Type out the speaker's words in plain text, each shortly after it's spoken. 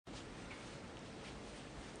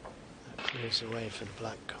Clears away for the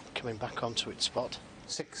black, coming back onto its spot.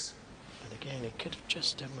 6. And again, he could have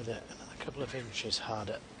just done with it another couple of inches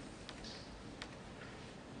harder.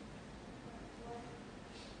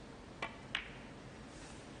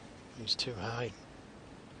 He's too high.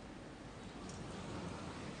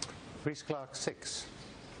 Rhys Clark 6.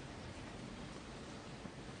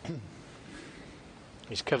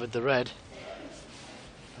 He's covered the red,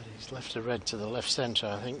 but he's left the red to the left centre,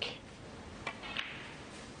 I think.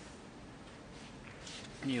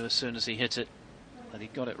 Knew as soon as he hit it that he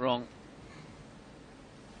got it wrong.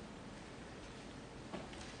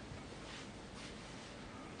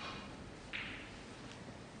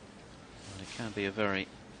 And it can be a very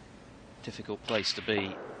difficult place to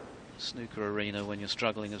be, snooker arena, when you're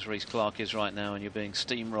struggling as Rhys Clark is right now and you're being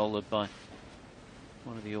steamrolled by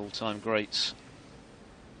one of the all-time greats.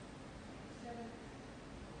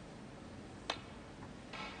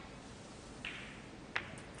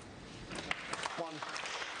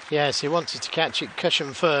 Yes, he wanted to catch it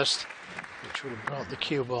cushion first, which would have brought the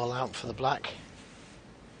cue ball out for the black.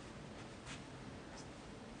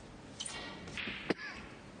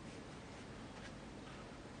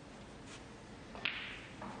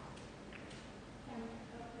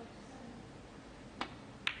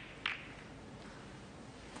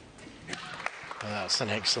 Well, that's an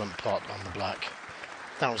excellent pot on the black.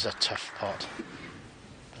 That was a tough pot.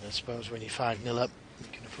 But I suppose when you're 5-0 up, you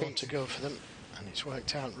can afford to go for them. And it's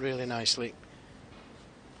worked out really nicely.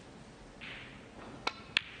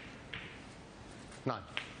 9.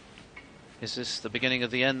 Is this the beginning of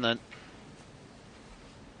the end then?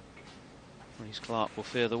 Rhys Clark will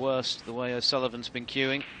fear the worst, the way O'Sullivan's been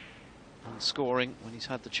queuing and scoring when he's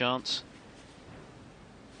had the chance.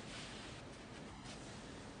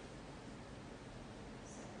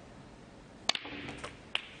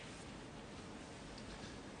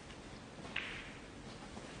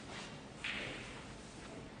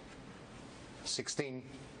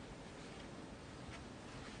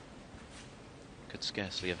 Could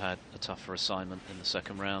scarcely have had a tougher assignment in the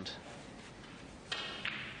second round.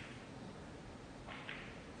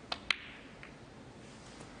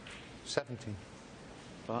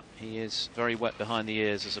 But he is very wet behind the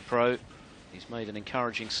ears as a pro. He's made an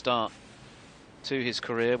encouraging start to his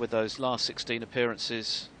career with those last 16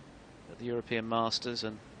 appearances at the European Masters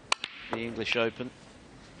and the English Open.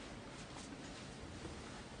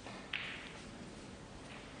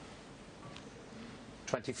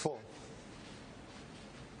 .24.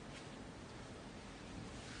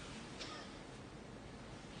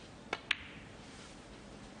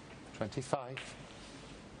 .25.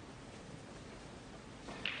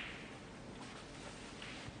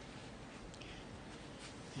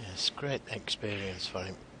 Yes, great experience for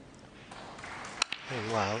him.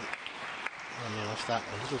 Meanwhile, Ronnie left that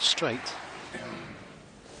a little straight.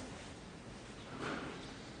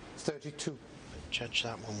 32. But judged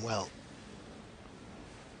that one well.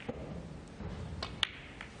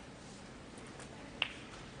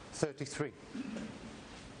 33.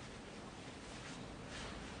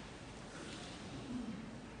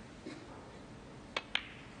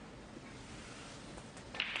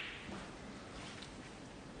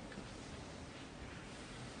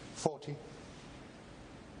 40.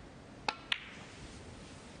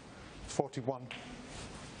 41.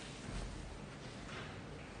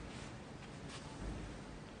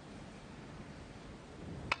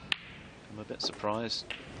 I'm a bit surprised.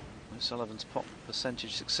 O'Sullivan's pop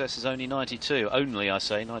percentage success is only 92. Only, I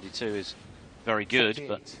say. 92 is very good, 48.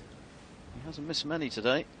 but he hasn't missed many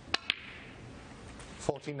today.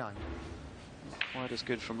 49. Not quite as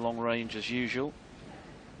good from long range as usual.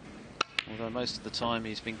 Although most of the time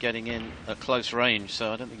he's been getting in at close range,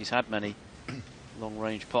 so I don't think he's had many long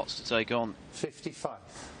range pots to take on. 55.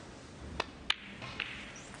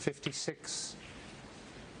 56.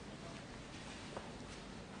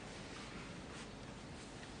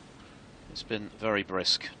 It's been very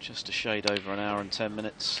brisk, just a shade over an hour and 10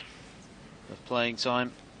 minutes of playing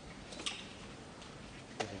time.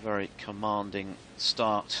 With a very commanding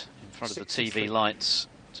start in front of the TV lights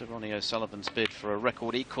to Ronnie O'Sullivan's bid for a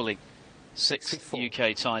record equaling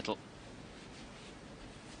 6th UK title.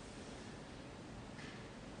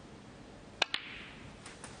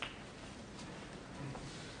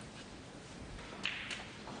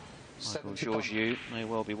 Michael Georgiou may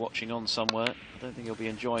well be watching on somewhere. I don't think he'll be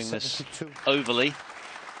enjoying this overly.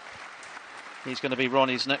 He's going to be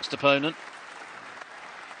Ronnie's next opponent.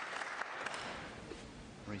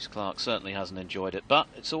 Rhys Clark certainly hasn't enjoyed it, but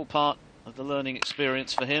it's all part of the learning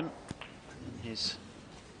experience for him in his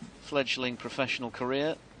fledgling professional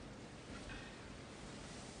career.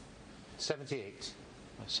 78.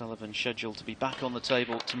 O'Sullivan scheduled to be back on the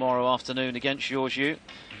table tomorrow afternoon against Georgiou. And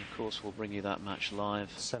of course, we'll bring you that match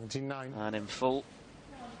live 79. and in full.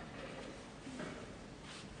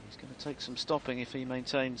 He's going to take some stopping if he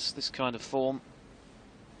maintains this kind of form.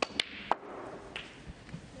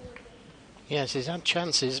 Yes, he's had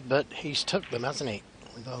chances, but he's took them, hasn't he?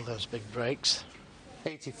 With all those big breaks.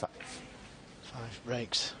 85. 5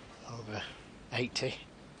 breaks over 80.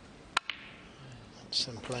 That's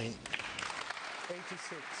some playing.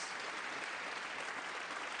 86.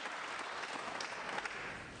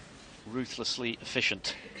 Ruthlessly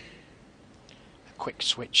efficient. A quick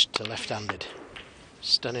switch to left-handed.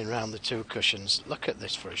 Stunning round the 2 cushions. Look at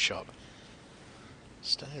this for a shot.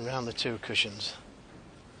 Stunning round the 2 cushions.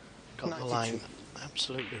 Got 92. the line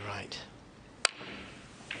absolutely right.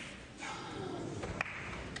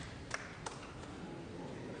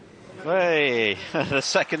 Hey, the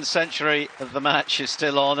second century of the match is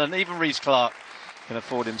still on, and even Rhys can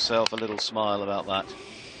afford himself a little smile about that.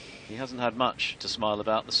 He hasn't had much to smile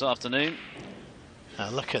about this afternoon. Now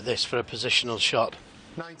look at this for a positional shot.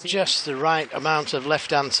 90. Just the right amount of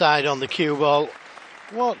left-hand side on the cue ball.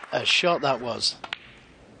 What a shot that was.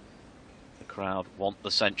 The crowd want the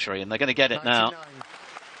century, and they're going to get it now. 99.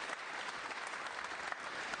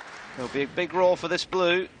 There'll be a big roar for this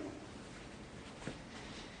blue.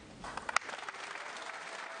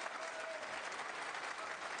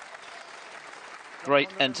 Great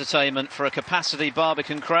entertainment for a capacity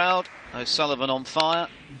Barbican crowd. O'Sullivan on fire.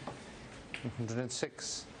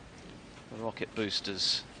 106. The rocket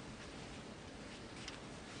boosters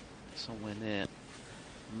somewhere near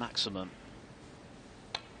maximum.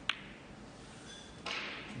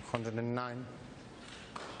 109.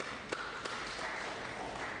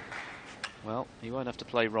 Well, he won't have to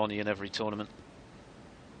play Ronnie in every tournament.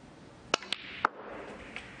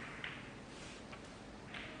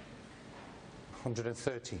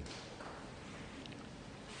 130.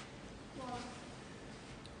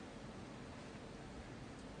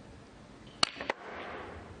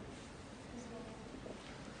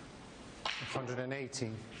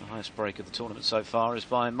 180. The highest break of the tournament so far is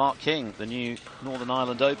by Mark King, the new Northern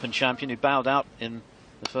Ireland Open champion, who bowed out in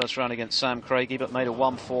the first round against Sam Craigie but made a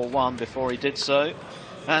 1-4-1 before he did so.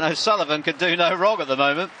 And O'Sullivan could do no wrong at the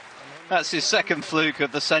moment. That's his second fluke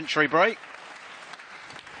of the century break.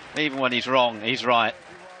 Even when he's wrong, he's right.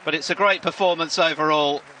 But it's a great performance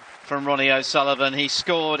overall from Ronnie O'Sullivan. He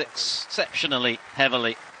scored exceptionally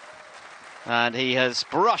heavily, and he has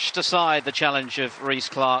brushed aside the challenge of Rhys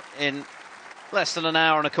in less than an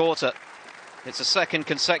hour and a quarter. It's a second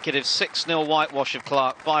consecutive 6-0 whitewash of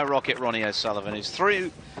Clark by Rocket Ronnie O'Sullivan, who's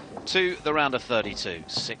through to the round of 32,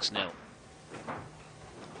 6-0.